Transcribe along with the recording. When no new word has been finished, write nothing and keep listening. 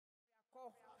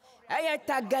Aya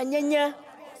taganyenya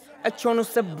achono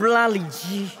se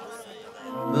blaliji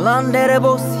landere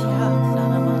bosia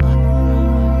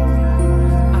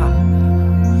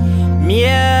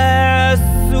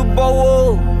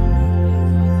miesubowo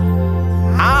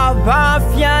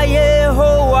abafia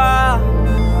Yehowa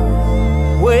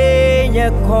wenye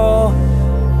ko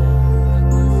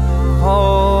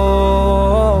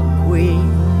kwe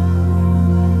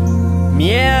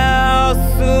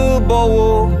miesubowo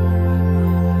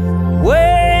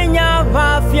wenye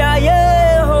abafia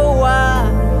Yehowa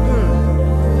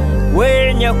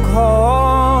wenye ko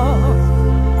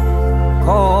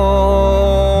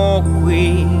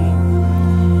kwe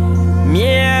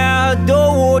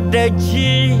miedo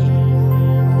deji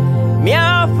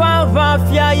miafa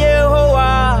fia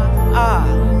Yehowa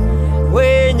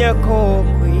wenye ko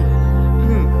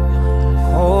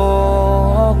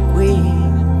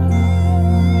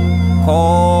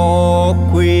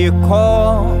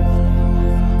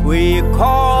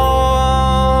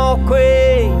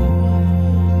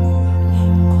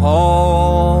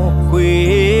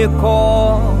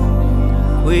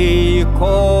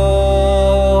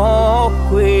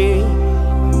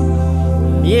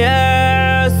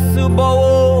Yesubo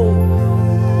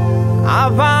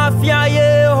avafia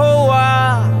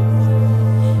Yehowa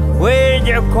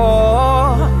wenye ko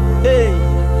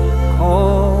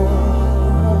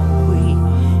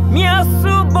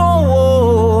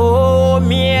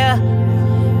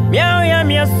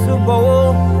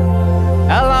Subo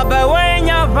alaba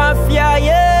wenya vafia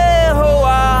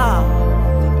Yehowa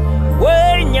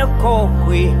wenye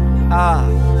kokwe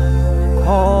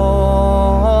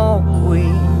kokwe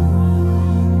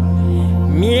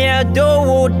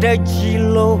miedo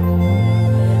dajilo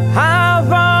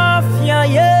havafia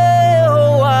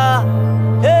Yehowa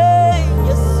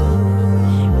Yesu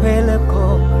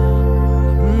weleko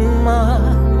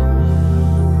ma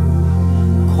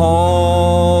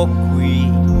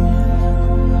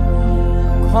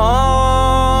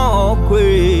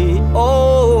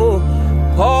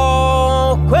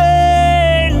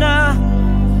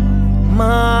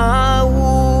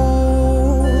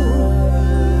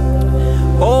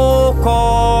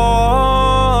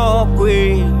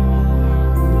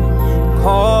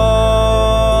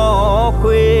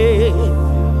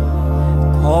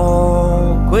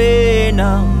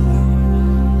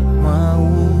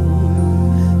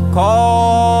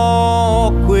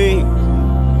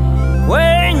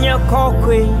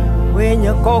When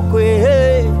you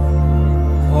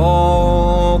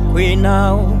kokwe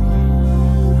now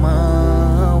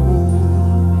mau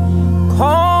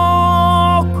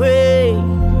kokwe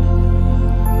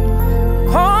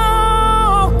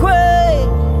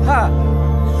ha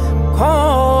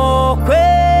kokwe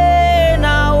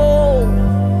now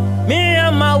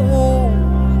mia mau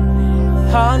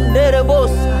handere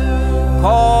bosa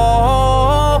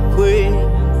kokwe.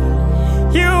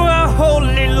 You are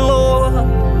holy, Lord,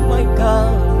 my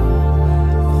God.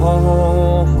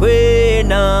 Kokwe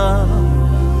na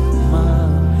ma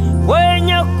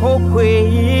wenya kokwe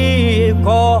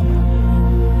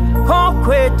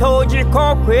kokwe toji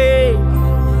kokwe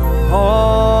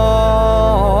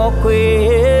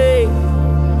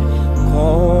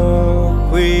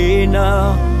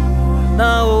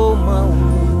na o ma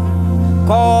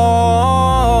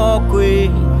kokwe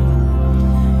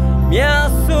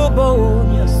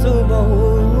Subo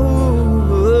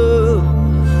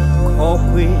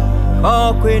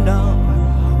kokwe na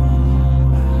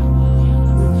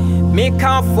mi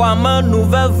kanfwa manu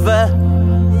veve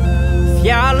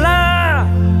fiala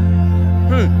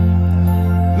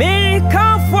mi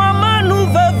kanfwa manu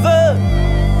veve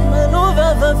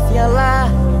fiala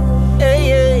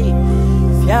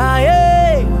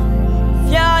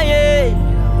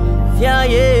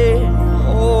fiaye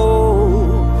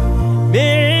oh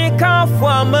mi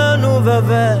kanfwa manu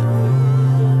veve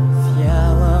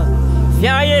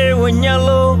fiaye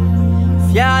wonyalo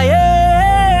fiaye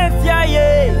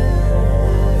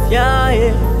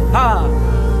ha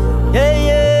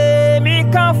mi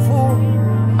kafu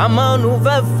amanu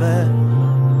veve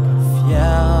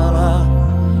fiala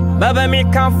baba mi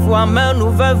kafu amanu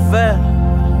veve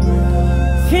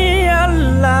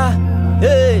fiala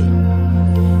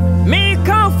mi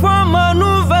kafu amanu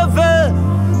veve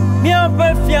mi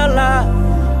ape fiala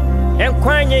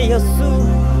enkwanye Yesu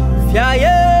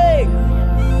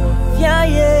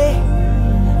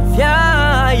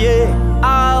fiaye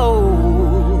au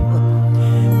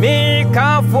mi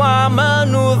kafwa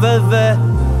manu veve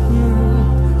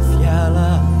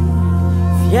fiala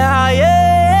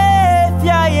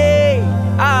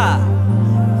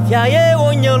fiaye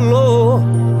onyelo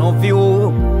no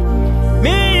viu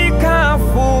mi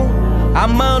kafu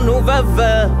amanu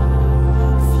veve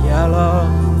fiala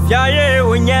fiaye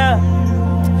unya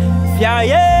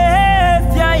fiaye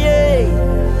fiaye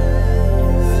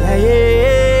fiaye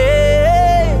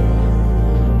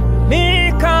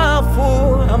mi kafu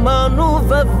amanu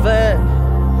veve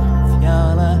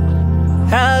fiala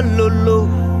halulu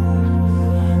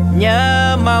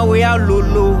nyama we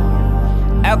alulu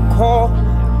eko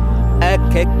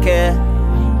ekeke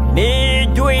mi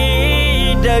dwi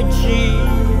daji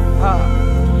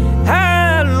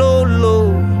halulu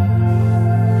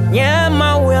nyama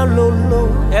we alulu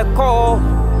eko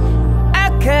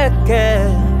ekeke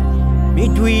mi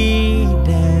dwi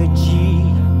daji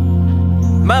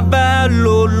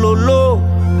mabalulu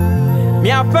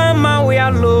mi afama we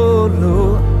alulu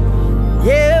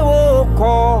ye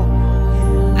woko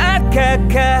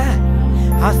akeke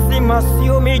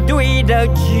asimasio mi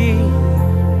duidaji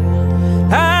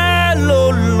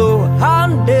halolo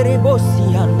handere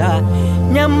bosianda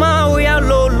nyamau ya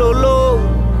lololo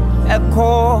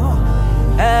eko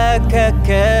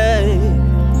akeke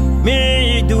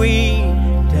mi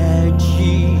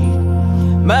duidaji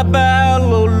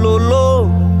mabalolo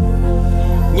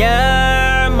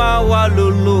nyamau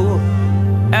lolo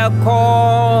eko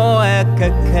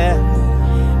akeke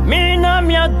mina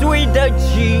mia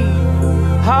duidaji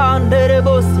handere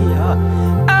bosia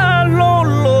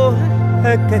alolo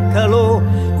ekekalo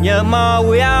nyama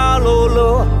wea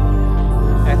lolo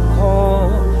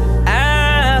eko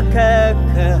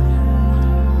akeke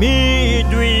mi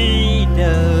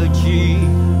duidaji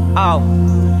au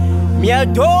mia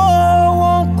do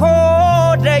wonko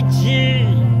daji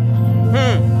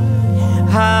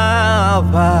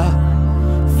hava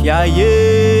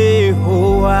fiaye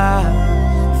hoa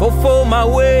fofo my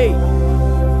way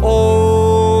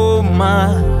oh ma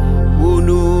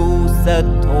unu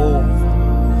sato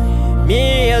mi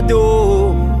ado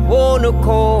wonu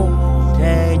ko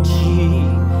daji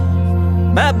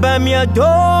baba mi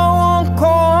ado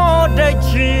ko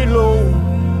daji lo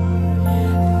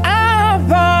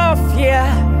abafia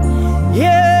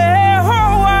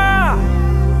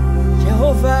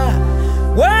Jehovah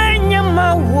wenya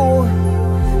mawu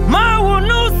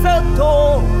unu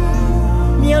sato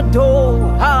miado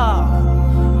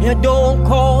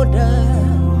koda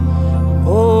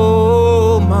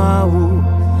oh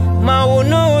mau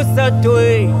no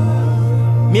satoi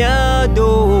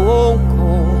miado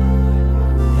ko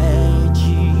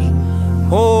eji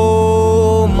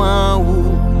oh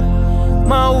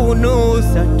mau no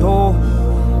sato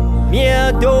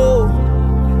miado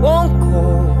ko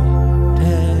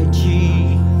eji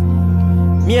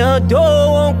miado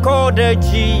ko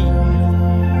eji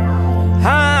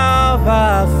have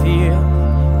I fear,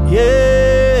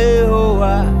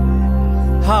 Yehovah,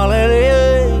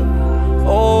 hallelujah.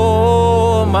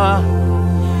 Oh, my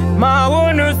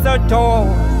wonu sato,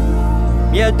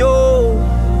 miado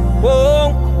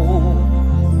wonko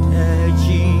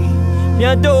daji,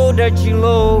 miado daji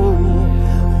lo.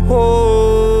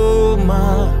 Oh,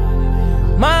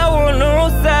 my wonu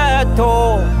sato,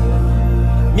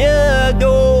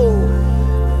 miado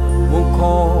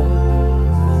wonko.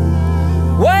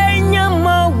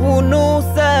 Wenyama wunu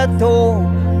sato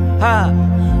ha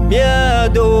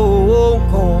miado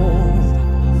ko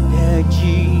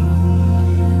eji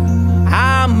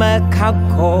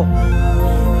amakako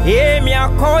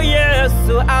emiako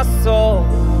Yesu aso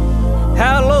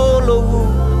hello lo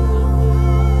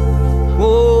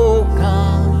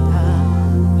kanta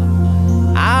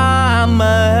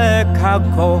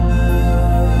amakako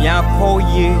miako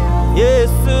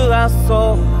Yesu aso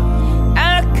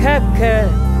akeke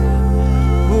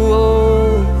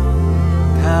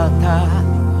kata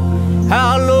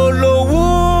halolo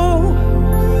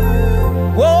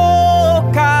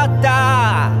kata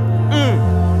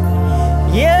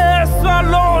yes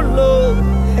alolo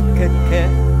akeke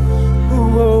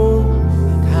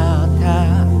kata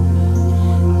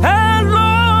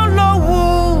halolo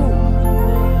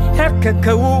akeke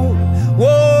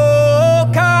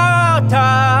kata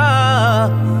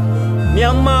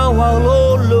miama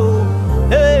walolo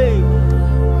hey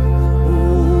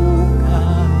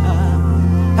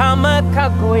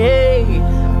Kako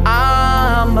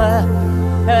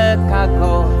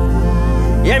kako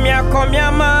yemia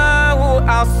komyama u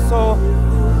aso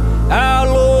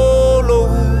alolo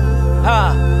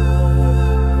ha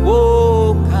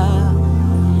woka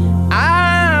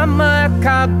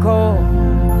kako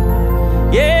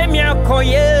yemia ko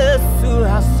Yesu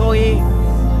asoe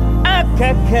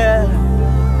akeke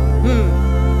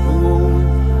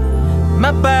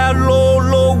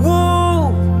mabalolo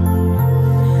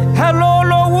hello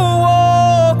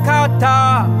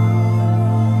kata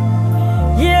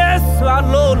Yesu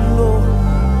alolo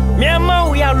mi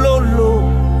hello lo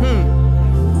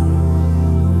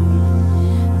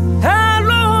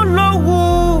hello lo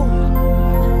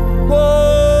wo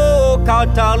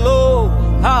katalo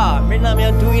ha mina me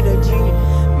tuida jini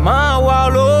ma wa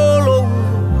lo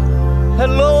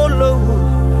hello lo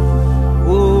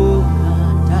wo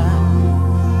kata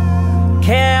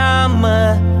kama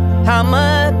hama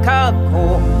kako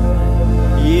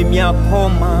yimya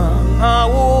koma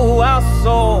awu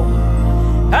aso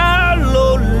hello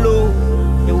lo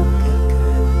yo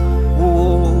kaka wo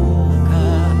ka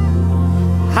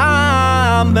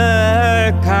hama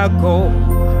kako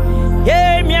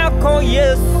yimya ko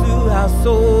yesu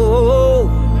aso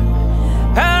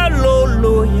hello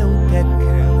lo yo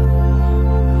kaka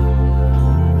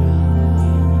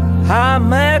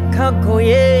hama kako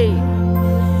ye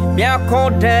Mia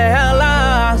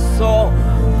condela so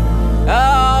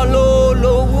hello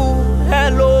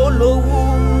lo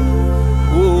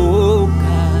o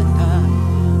kata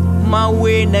ma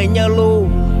we na nyalo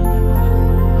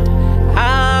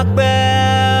akbe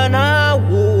na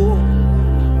wo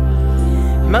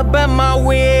ma ba ma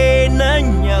we na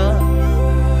nya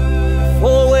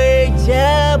fo we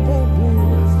jabubu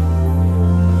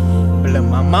bla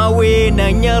ma we na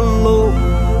nyalo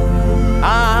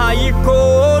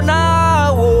Aiko na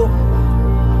wo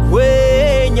we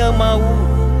nyamau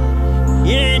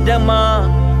idama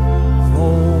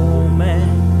fome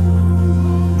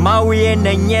mawi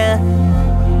nanya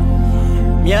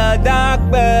mia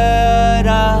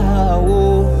dakbera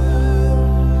wo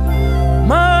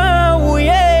mawi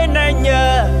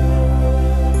nanya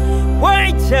we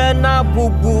chana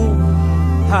bubu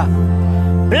ha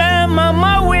blama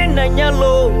mawi nanya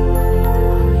lo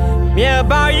Mia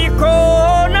baiko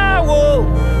na wo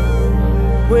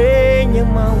wenye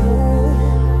mau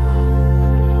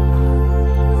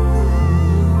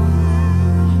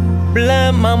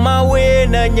Bla mama we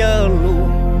na nyalo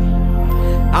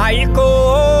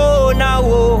Aiko na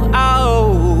wo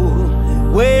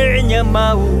au wenye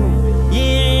mau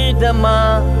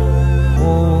Idama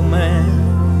ome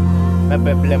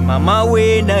Bla mama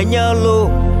we na nyalo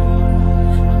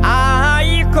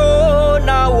Aiko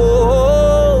na wo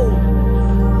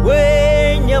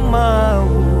mau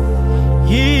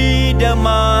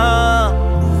hidama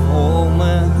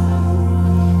oma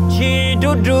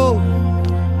chidudu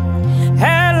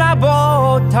hela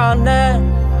botane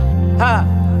ha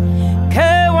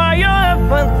kewa yo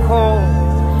panko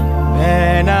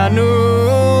benanu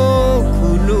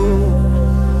kulu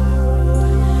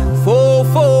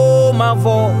fofo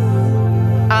mavo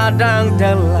adang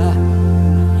dela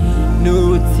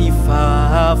nutifa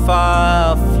fa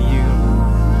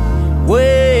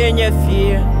when you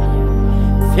fear,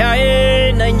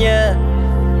 fear nanya,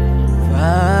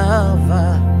 fava,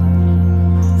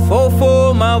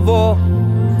 fofo mavo,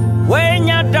 when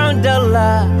you down the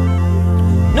la,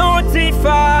 no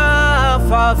tifa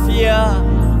fa fear,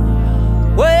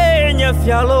 when you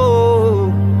fear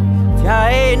low,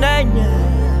 fear nanya,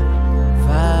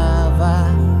 fava,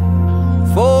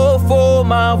 fofo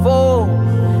mavo,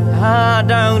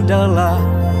 down the la,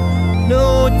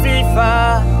 no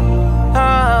tifa.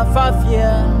 Fa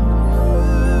fia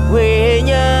we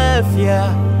nya fia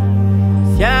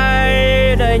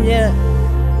fia nya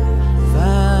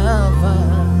fa va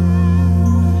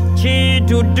chi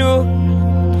dudu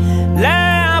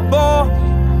la bo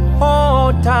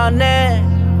hotane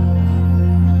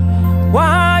wa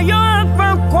yo pa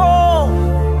ko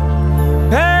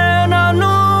pena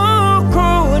no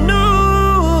kunu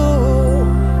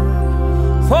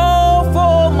fo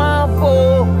ma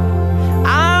fo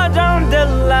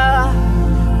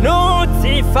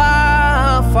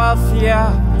fa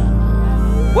fia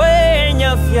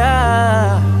wenya fia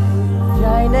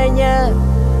jainanya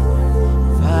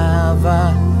fava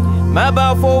maba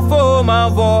fofo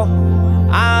mavo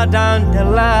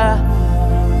adantela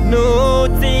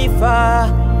notifa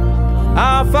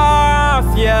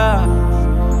afafia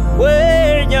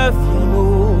wenya fio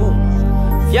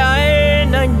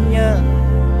jainanya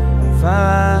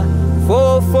fa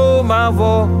fofo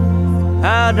mavo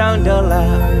adantela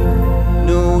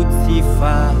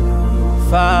notifa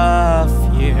fa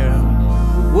fear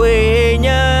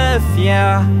wenya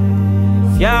fia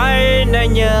fia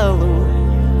nanya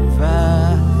fa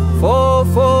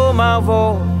fofo mavo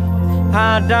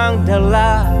adang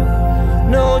dela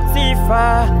notifa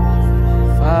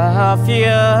fa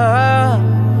fear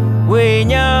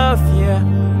wenya fia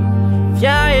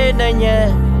fia nanya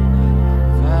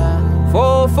fa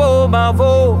fofo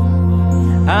mavo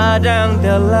adang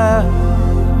dela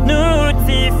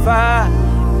notifa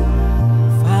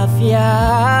fa fia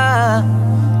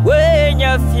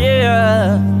wenya fia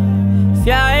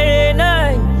fia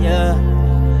nanya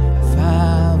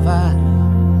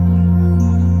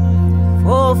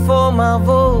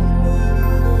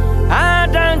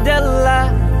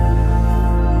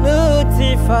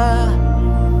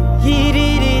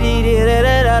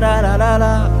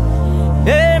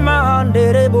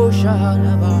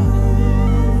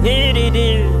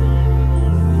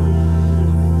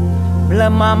Ble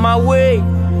mama we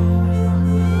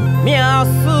mi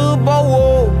asubo wo.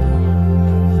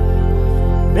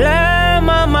 Ble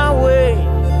mama we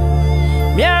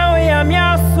mi ya mi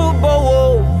asubo wo.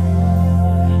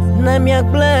 Na mi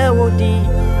ble wo di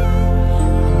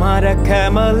mara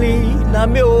kamali na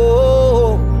mi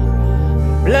o.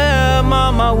 Ble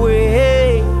mama we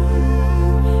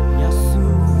mi asu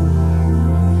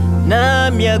na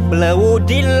mi ble wo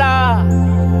di la.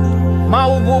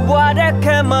 Mau bubuah ada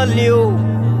kemelio,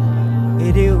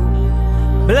 idiu,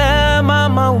 ble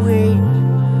mama we,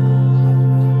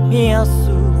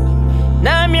 miasu,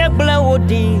 namia ble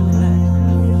wodi,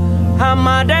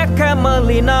 hamada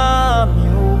kemelina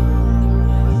mio,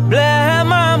 ble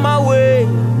mama we,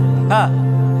 ha,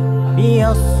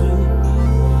 miasu,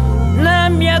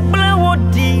 namia ble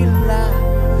wodi la,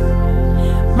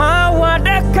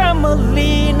 mawada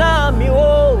kemelina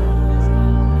mio.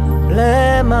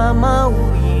 Ble mama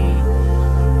we,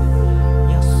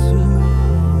 Yasu.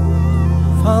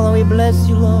 Father, we bless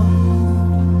you, Lord.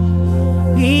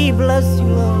 We bless you,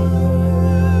 Lord.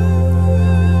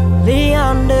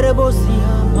 Leander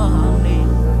bosia male,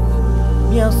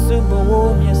 miasu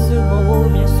bo, miasu bo,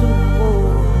 miasu bo.